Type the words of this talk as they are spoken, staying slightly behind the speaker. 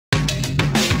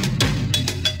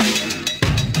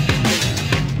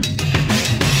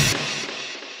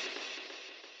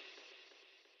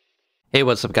Hey,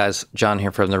 what's up guys? John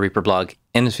here from the Reaper blog.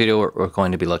 In this video, we're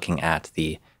going to be looking at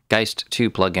the Geist2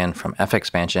 plugin from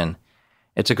FXPansion.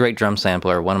 It's a great drum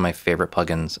sampler, one of my favorite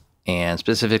plugins, and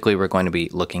specifically we're going to be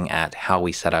looking at how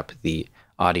we set up the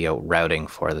audio routing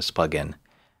for this plugin.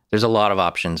 There's a lot of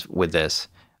options with this.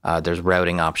 There's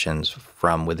routing options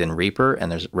from within Reaper, and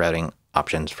there's routing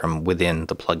options from within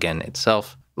the plugin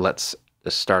itself. Let's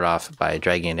just start off by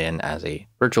dragging it in as a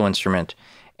virtual instrument,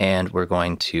 and we're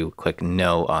going to click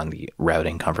No on the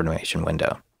routing confirmation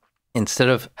window. Instead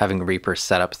of having Reaper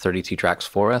set up 32 tracks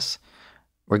for us,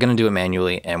 we're going to do it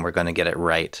manually, and we're going to get it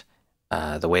right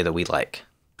the way that we like.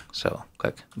 So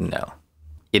click No.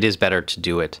 It is better to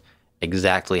do it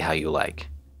exactly how you like,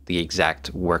 the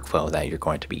exact workflow that you're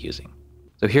going to be using.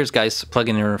 So here's Geist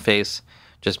plugin interface.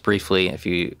 Just briefly, if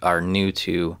you are new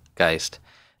to Geist,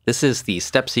 this is the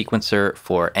step sequencer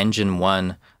for engine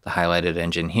 1. The highlighted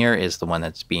engine here is the one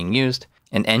that's being used.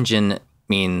 An engine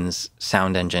means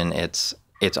sound engine. It's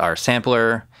our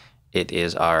sampler. It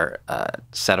is our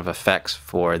set of effects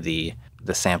for the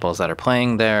samples that are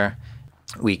playing there.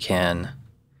 We can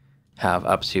have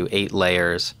up to 8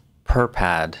 layers per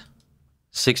pad,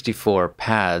 64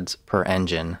 pads per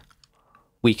engine.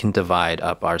 We can divide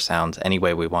up our sounds any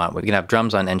way we want. We can have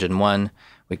drums on engine 1.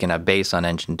 We can have bass on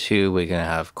engine 2. We can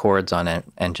have chords on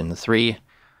engine 3.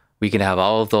 We can have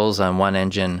all of those on one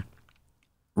engine.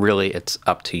 Really, it's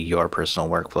up to your personal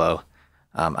workflow.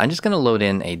 I'm just going to load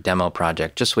in a demo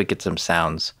project just so we get some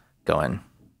sounds going.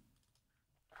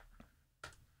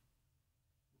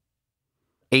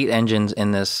 8 engines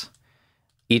in this.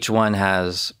 Each one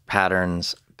has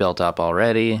patterns built up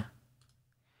already.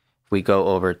 If we go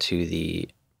over to the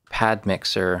pad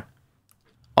mixer,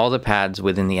 all the pads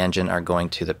within the engine are going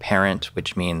to the parent,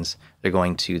 which means they're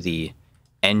going to the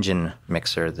engine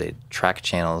mixer, the track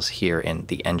channels here in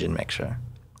the engine mixer,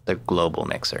 the global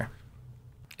mixer.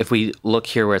 If we look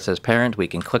here where it says parent, we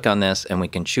can click on this and we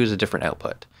can choose a different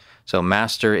output. So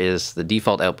master is the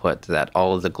default output that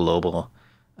all of the global,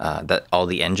 that all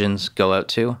the engines go out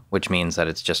to, which means that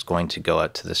it's just going to go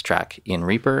out to this track in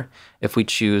Reaper. If we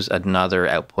choose another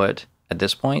output at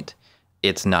this point,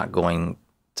 it's not going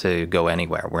to go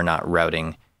anywhere. We're not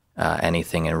routing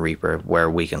anything in Reaper where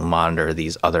we can monitor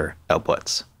these other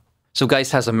outputs. So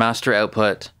Geist has a master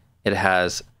output. It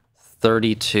has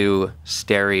 32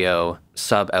 stereo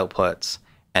sub outputs,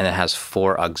 and it has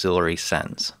 4 auxiliary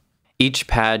sends. Each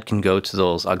pad can go to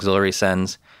those auxiliary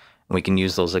sends, and we can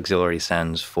use those auxiliary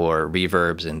sends for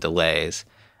reverbs and delays,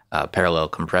 parallel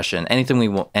compression, anything we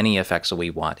want, any effects that we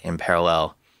want in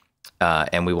parallel,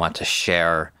 and we want to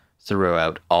share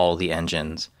throughout all the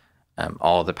engines,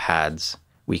 all the pads.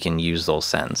 We can use those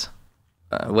sends.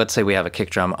 Let's say we have a kick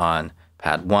drum on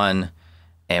pad 1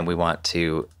 and we want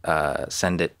to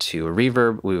send it to a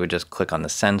reverb. We would just click on the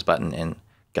sends button in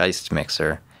Geist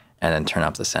Mixer and then turn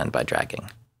up the send by dragging.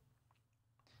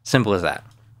 Simple as that.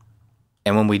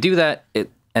 And when we do that, it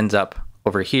ends up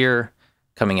over here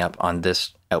coming up on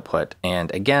this output.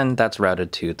 And again, that's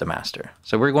routed to the master.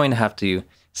 So we're going to have to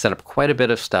set up quite a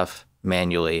bit of stuff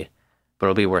manually, but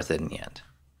it'll be worth it in the end.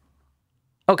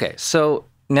 Okay, so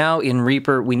now in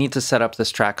Reaper, we need to set up this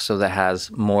track so that it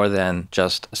has more than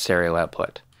just a stereo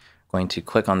output. I'm going to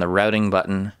click on the routing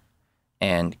button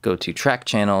and go to track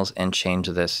channels and change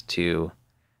this to,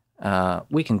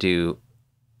 we can do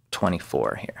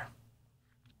 24 here.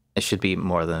 It should be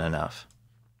more than enough.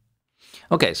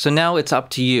 Okay, so now it's up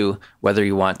to you whether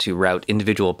you want to route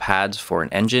individual pads for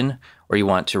an engine or you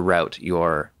want to route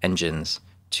your engines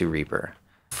to Reaper.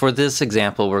 For this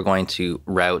example, we're going to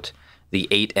route the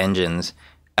 8 engines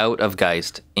out of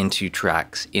Geist into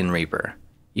tracks in Reaper.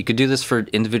 You could do this for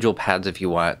individual pads if you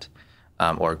want,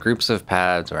 or groups of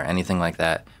pads or anything like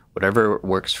that, whatever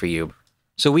works for you.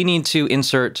 So we need to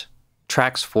insert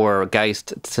tracks for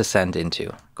Geist to send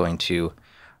into. Going to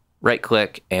right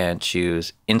click and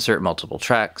choose Insert Multiple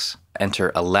Tracks,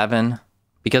 enter 11.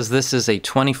 Because this is a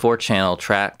 24 channel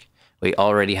track, we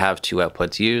already have 2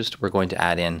 outputs used. We're going to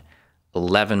add in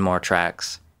 11 more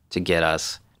tracks to get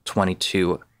us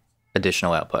 22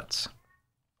 additional outputs.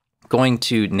 Going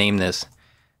to name this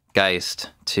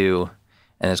Geist2,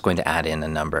 and it's going to add in a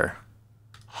number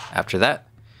after that.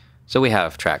 So we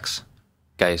have tracks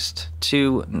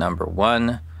Geist2 number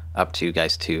 1 up to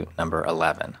Geist2 number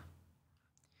 11.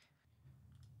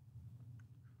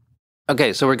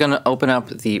 Okay, so we're going to open up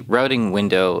the routing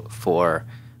window for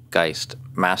Geist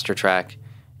master track,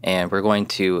 and we're going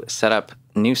to set up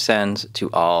new sends to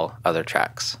all other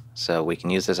tracks. So we can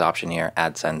use this option here,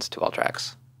 add sends to all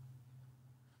tracks.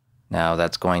 Now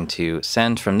that's going to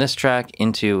send from this track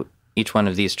into each one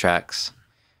of these tracks.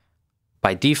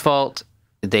 By default,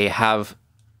 they have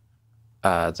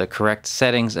the correct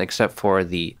settings, except for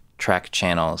the track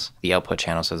channels. The output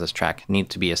channels of this track need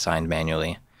to be assigned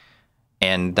manually.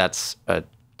 And that's a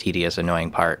tedious,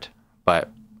 annoying part.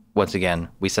 But once again,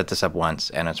 we set this up once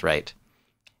and it's right.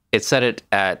 It's set it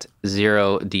at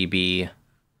 0 dB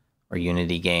or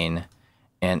unity gain,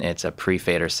 and it's a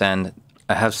pre-fader send.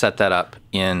 I have set that up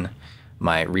in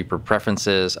my Reaper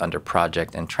preferences under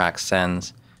project and track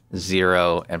sends,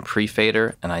 0 and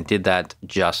pre-fader, and I did that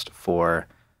just for,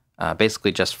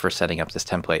 basically just for setting up this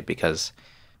template, because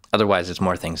otherwise there's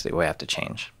more things that we have to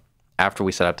change. After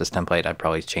we set up this template, I'd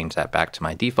probably change that back to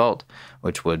my default,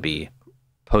 which would be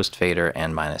post fader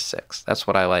and -6. That's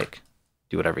what I like.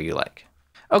 Do whatever you like.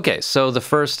 Okay, so the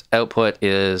first output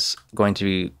is going to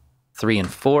be 3 and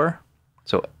 4.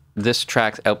 So this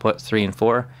track's output 3 and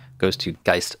 4 goes to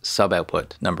Geist sub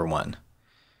output number 1.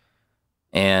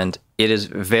 And it is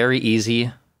very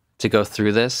easy to go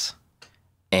through this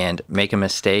and make a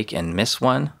mistake and miss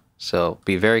one. So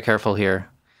be very careful here.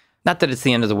 Not that it's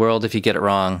the end of the world if you get it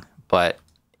wrong, but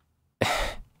you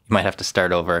might have to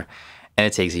start over, and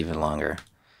it takes even longer.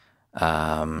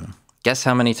 Guess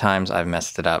how many times I've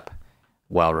messed it up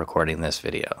while recording this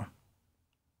video.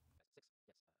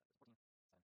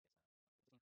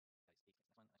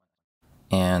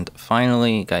 And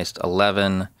finally, Geist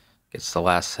 11 gets the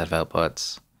last set of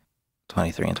outputs,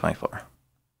 23 and 24.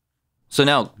 So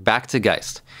now back to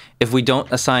Geist. If we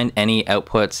don't assign any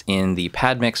outputs in the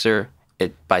pad mixer,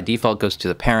 it by default goes to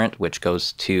the parent, which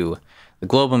goes to the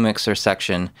global mixer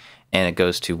section, and it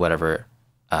goes to whatever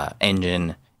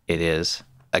engine it is.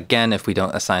 Again, if we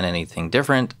don't assign anything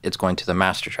different, it's going to the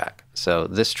master track. So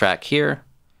this track here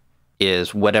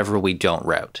is whatever we don't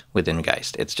route within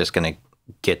Geist. It's just going to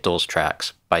get those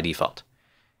tracks by default.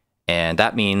 And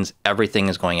that means everything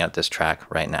is going out this track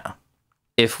right now.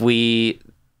 If we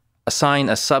assign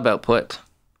a sub output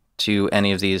to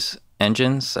any of these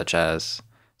engines, such as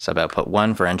sub output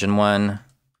 1 for engine 1,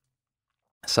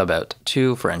 sub out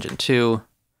 2 for engine 2,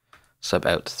 sub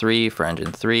out 3 for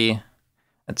engine 3,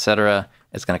 etc.,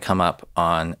 it's going to come up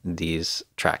on these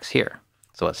tracks here.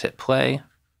 So let's hit play.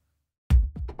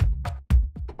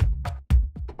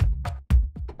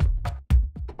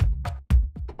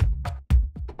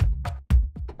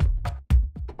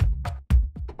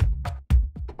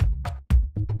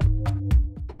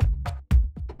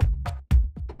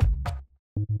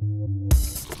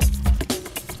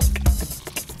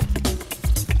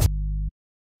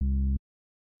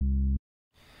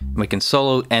 We can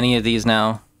solo any of these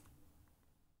now.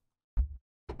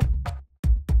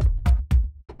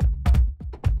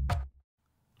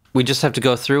 We just have to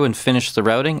go through and finish the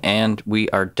routing, and we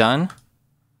are done.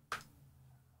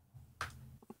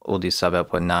 We'll do sub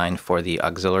output 9 for the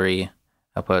auxiliary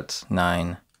outputs,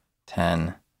 9,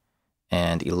 10,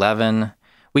 and 11.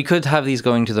 We could have these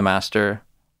going to the master,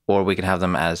 or we could have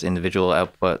them as individual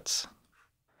outputs.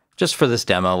 Just for this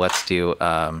demo, let's do,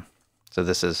 so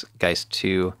this is Geist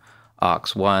 2,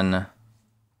 aux 1,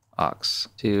 aux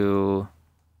 2.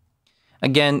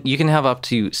 Again, you can have up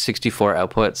to 64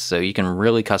 outputs, so you can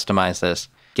really customize this,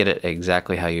 get it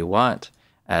exactly how you want,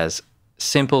 as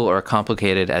simple or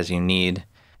complicated as you need.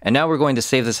 And now we're going to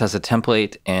save this as a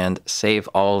template and save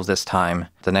all of this time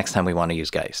the next time we want to use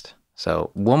Geist.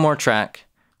 So one more track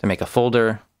to make a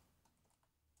folder.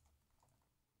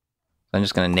 I'm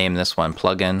just going to name this one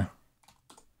plugin.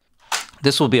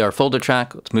 This will be our folder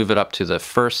track. Let's move it up to the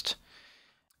first.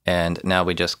 And now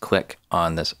we just click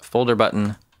on this folder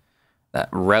button. That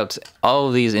routes all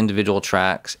of these individual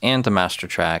tracks and the master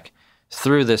track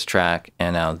through this track.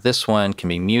 And now this one can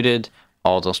be muted.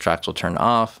 All those tracks will turn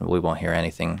off. We won't hear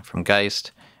anything from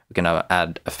Geist. We can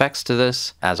add effects to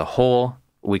this as a whole.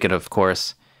 We could, of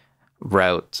course,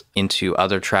 route into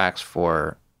other tracks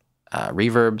for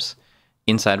reverbs.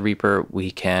 Inside Reaper, we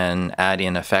can add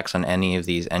in effects on any of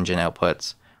these engine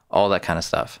outputs, all that kind of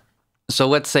stuff. So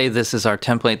let's say this is our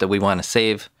template that we want to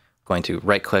save. I'm going to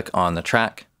right click on the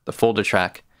track, the folder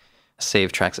track,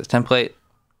 save tracks as template.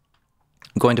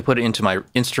 I'm going to put it into my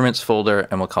instruments folder,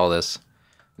 and we'll call this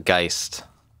Geist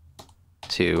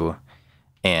 2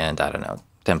 and I don't know,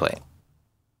 template.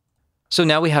 So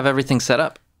now we have everything set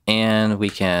up, and we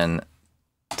can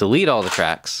delete all the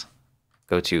tracks,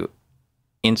 go to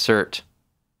insert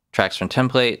tracks from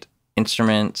template,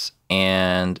 instruments,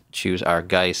 and choose our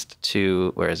Geist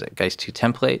 2, where is it? Geist 2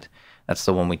 template. That's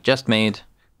the one we just made.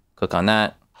 Click on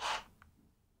that.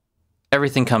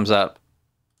 Everything comes up.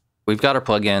 We've got our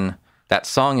plugin. That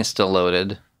song is still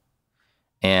loaded,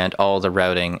 and all the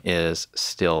routing is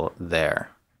still there.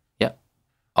 Yep,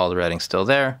 all the routing's still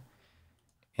there.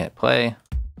 Hit play.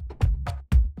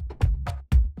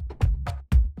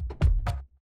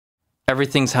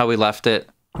 Everything's how we left it.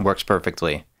 Works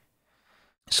perfectly.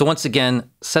 So once again,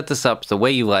 set this up the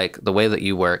way you like, the way that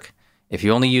you work. If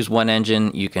you only use one engine,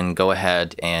 you can go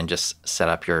ahead and just set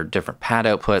up your different pad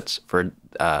outputs for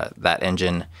that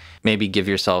engine. Maybe give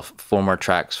yourself 4 more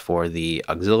tracks for the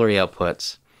auxiliary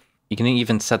outputs. You can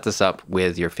even set this up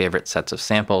with your favorite sets of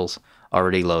samples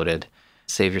already loaded.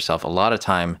 Save yourself a lot of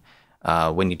time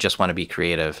when you just want to be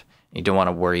creative. You don't want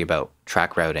to worry about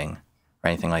track routing or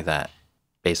anything like that.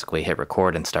 Basically hit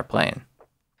record and start playing.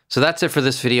 So that's it for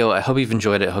this video. I hope you've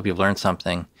enjoyed it. I hope you've learned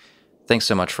something. Thanks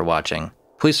so much for watching.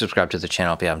 Please subscribe to the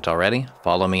channel if you haven't already.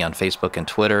 Follow me on Facebook and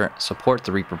Twitter. Support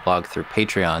the Reaper blog through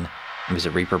Patreon. And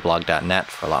visit reaperblog.net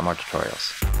for a lot more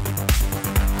tutorials.